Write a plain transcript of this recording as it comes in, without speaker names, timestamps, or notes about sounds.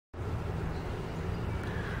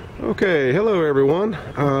Okay, hello everyone.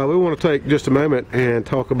 We want to take just a moment and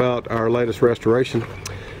talk about our latest restoration.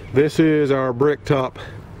 This is our brick top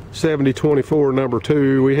 7024 number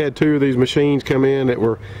 2. We had two of these machines come in that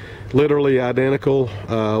were literally identical.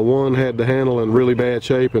 One had the handle in really bad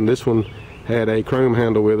shape and this one had a chrome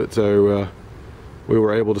handle with it, so we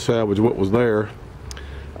were able to salvage what was there.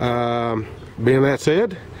 Being that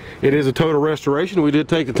said, it is a total restoration. We did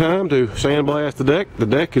take the time to sandblast the deck. The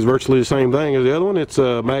deck is virtually the same thing as the other one. It's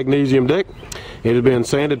a magnesium deck. It has been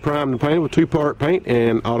sanded, primed, and painted with 2-part paint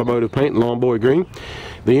and automotive paint and lawn boy green.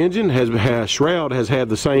 The engine shroud has had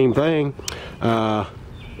the same thing.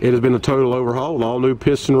 It has been a total overhaul with all new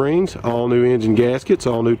piston rings, all new engine gaskets,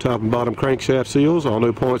 all new top and bottom crankshaft seals, all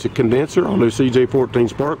new points of condenser, all new CJ14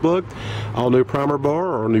 spark plug, all new primer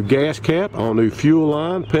bar, all new gas cap, all new fuel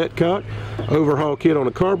line, petcock, overhaul kit on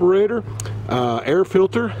the carburetor, air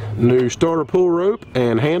filter, new starter pull rope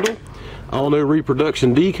and handle, all new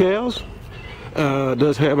reproduction decals.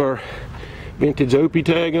 Does have our vintage OP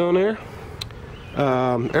tag on there.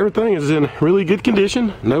 Everything is in really good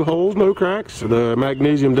condition. No holes, no cracks. The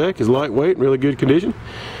magnesium deck is lightweight, really good condition.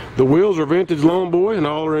 The wheels are vintage lawn boy and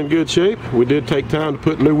all are in good shape. We did take time to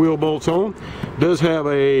put new wheel bolts on. Does have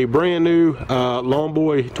a brand new lawn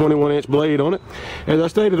boy 21-inch blade on it. As I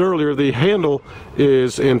stated earlier, the handle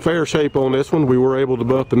is in fair shape on this one. We were able to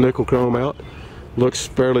buff the nickel chrome out. Looks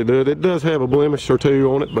fairly good. It does have a blemish or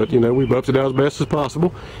two on it, but you know, we buffed it out as best as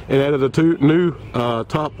possible and added a new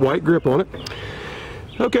top white grip on it.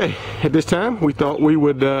 Okay, at this time we thought we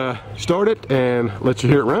would start it and let you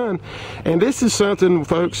hear it run. And this is something,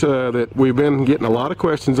 folks, that we've been getting a lot of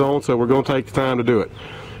questions on, so we're going to take the time to do it.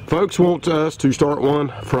 Folks want us to start one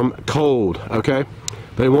from cold, okay?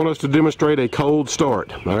 They want us to demonstrate a cold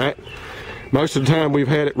start, all right? Most of the time we've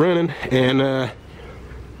had it running, and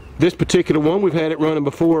this particular one, we've had it running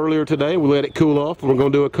before earlier today. We let it cool off, and we're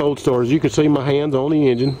going to do a cold start. As you can see, my hands on the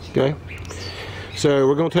engine, okay? So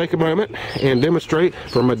we're going to take a moment and demonstrate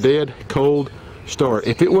from a dead cold start.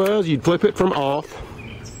 If it was, you'd flip it from off.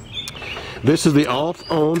 This is the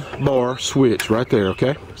off-on bar switch right there,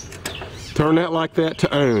 okay? Turn that like that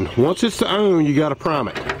to on. Once it's to on, you got to prime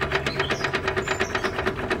it.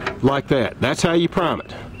 Like that. That's how you prime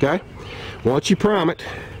it, okay? Once you prime it,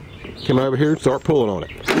 come over here and start pulling on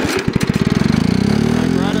it.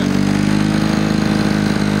 Right up.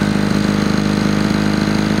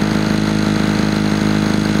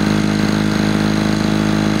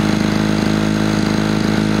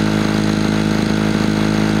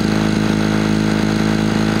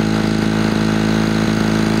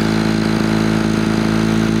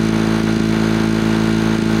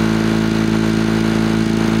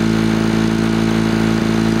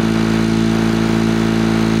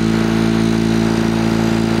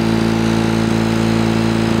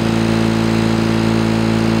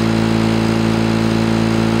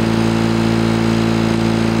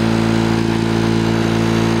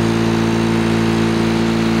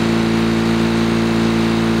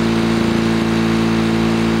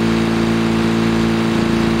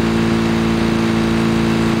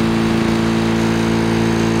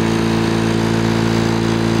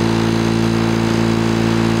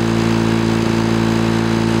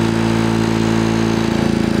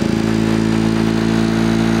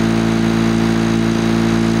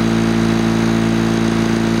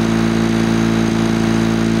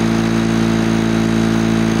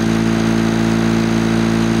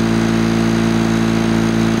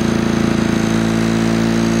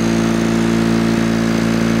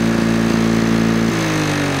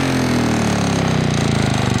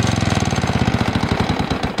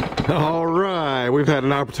 Alright, we've had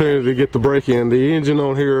an opportunity to get the brake in. The engine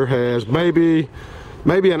on here has maybe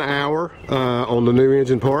an hour on the new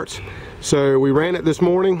engine parts. So we ran it this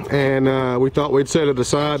morning and we thought we'd set it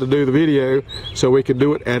aside to do the video so we could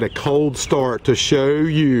do it at a cold start to show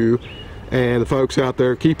you and the folks out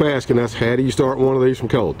there keep asking us, how do you start one of these from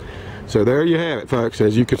cold? So there you have it, folks.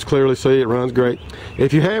 As you can clearly see, it runs great.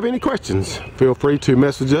 If you have any questions, feel free to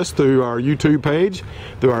message us through our YouTube page,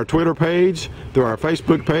 through our Twitter page, through our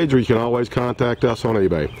Facebook page, or you can always contact us on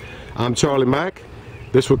eBay. I'm Charlie Mack.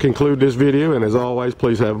 This will conclude this video, and as always,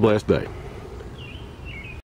 please have a blessed day.